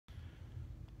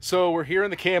So we're here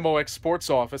in the KMOX sports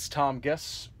office. Tom,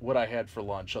 guess what I had for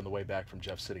lunch on the way back from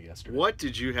Jeff City yesterday? What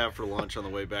did you have for lunch on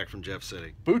the way back from Jeff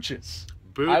City? Booches.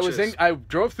 Booches. I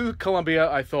drove through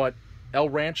Columbia. I thought El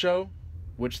Rancho,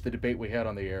 which the debate we had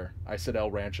on the air, I said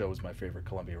El Rancho was my favorite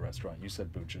Columbia restaurant. You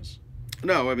said Booches.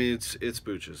 No, I mean it's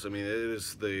Booches. I mean it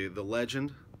is the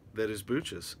legend that is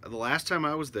Booches. The last time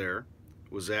I was there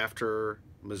was after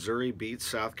Missouri beat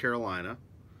South Carolina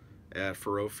at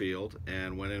Faurot Field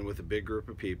and went in with a big group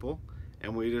of people,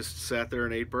 and we just sat there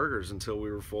and ate burgers until we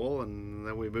were full, and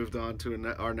then we moved on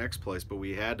to our next place. But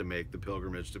we had to make the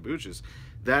pilgrimage to Booches.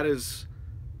 That is,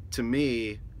 to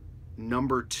me,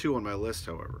 number 2 on my list.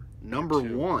 However, number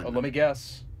 1. Oh, let me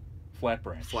guess. Flat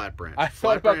Branch. Flat Branch. I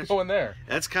thought about going there.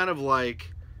 That's kind of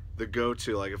like the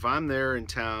go-to. Like if I'm there in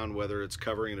town, whether it's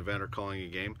covering an event or calling a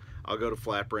game, I'll go to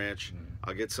Flat Branch.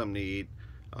 I'll get something to eat.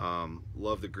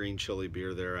 Love the green chili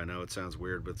beer there. I know it sounds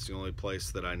weird, but it's the only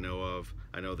place that I know of.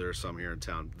 I know there are some here in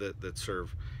town that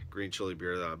serve green chili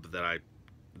beer that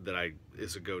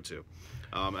is a go-to.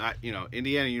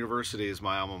 Indiana University is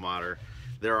my alma mater.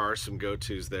 There are some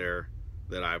go-tos there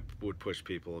that I would push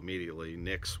people immediately.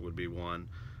 Nick's would be one.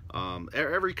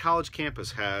 Every college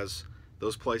campus has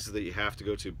those places that you have to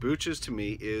go to. Booches to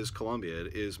me is Columbia.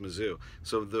 It is Mizzou.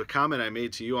 So the comment I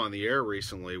made to you on the air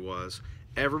recently was,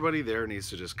 everybody there needs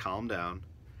to just calm down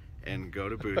and go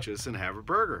to Booches and have a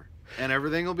burger, and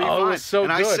everything will be fine. So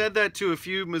and good. I said that to a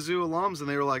few Mizzou alums, and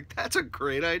they were like, "That's a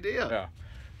great idea."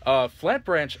 Yeah. Flat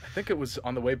Branch, I think it was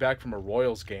on the way back from a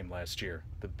Royals game last year.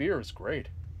 The beer is great.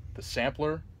 The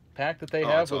sampler pack that they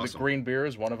have with awesome. the green beer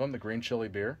is one of them, the green chili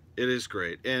beer. It is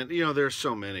great. And, there's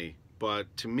so many.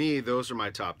 But to me, those are my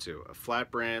top 2. A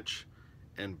Flat Branch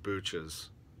and Booches.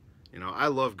 I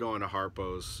love going to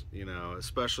Harpo's,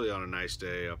 especially on a nice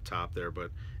day up top there.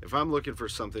 But if I'm looking for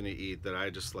something to eat that I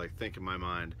just think in my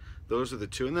mind, those are the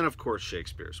 2. And then, of course,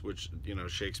 Shakespeare's, which,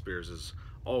 Shakespeare's is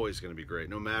always going to be great.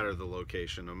 No matter the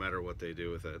location, no matter what they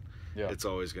do with it, it's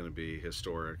always going to be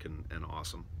historic and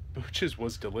awesome. Booches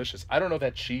was delicious. I don't know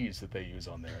that cheese that they use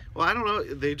on there. Well, I don't know.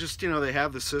 They just, they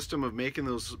have the system of making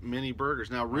those mini burgers.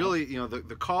 Now, really,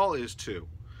 the call is 2.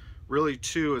 Really,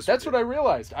 2 is... That's what I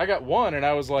realized. I got 1, and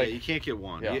I was like... Yeah, you can't get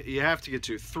 1. Yeah. You have to get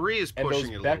 2. 3 is pushing it a little bit.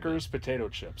 And those Becker's potato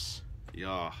chips.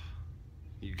 Yeah.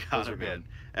 You got it, man. Good.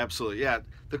 Absolutely. Yeah,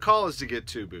 the call is to get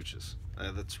 2 Booches.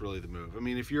 That's really the move. I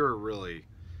mean, if you're really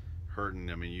hurting,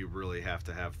 you really have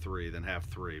to have 3, then have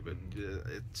 3. But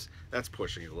that's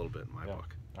pushing it a little bit in my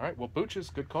book. All right, well, Booches,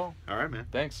 good call. All right, man.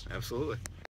 Thanks. Absolutely.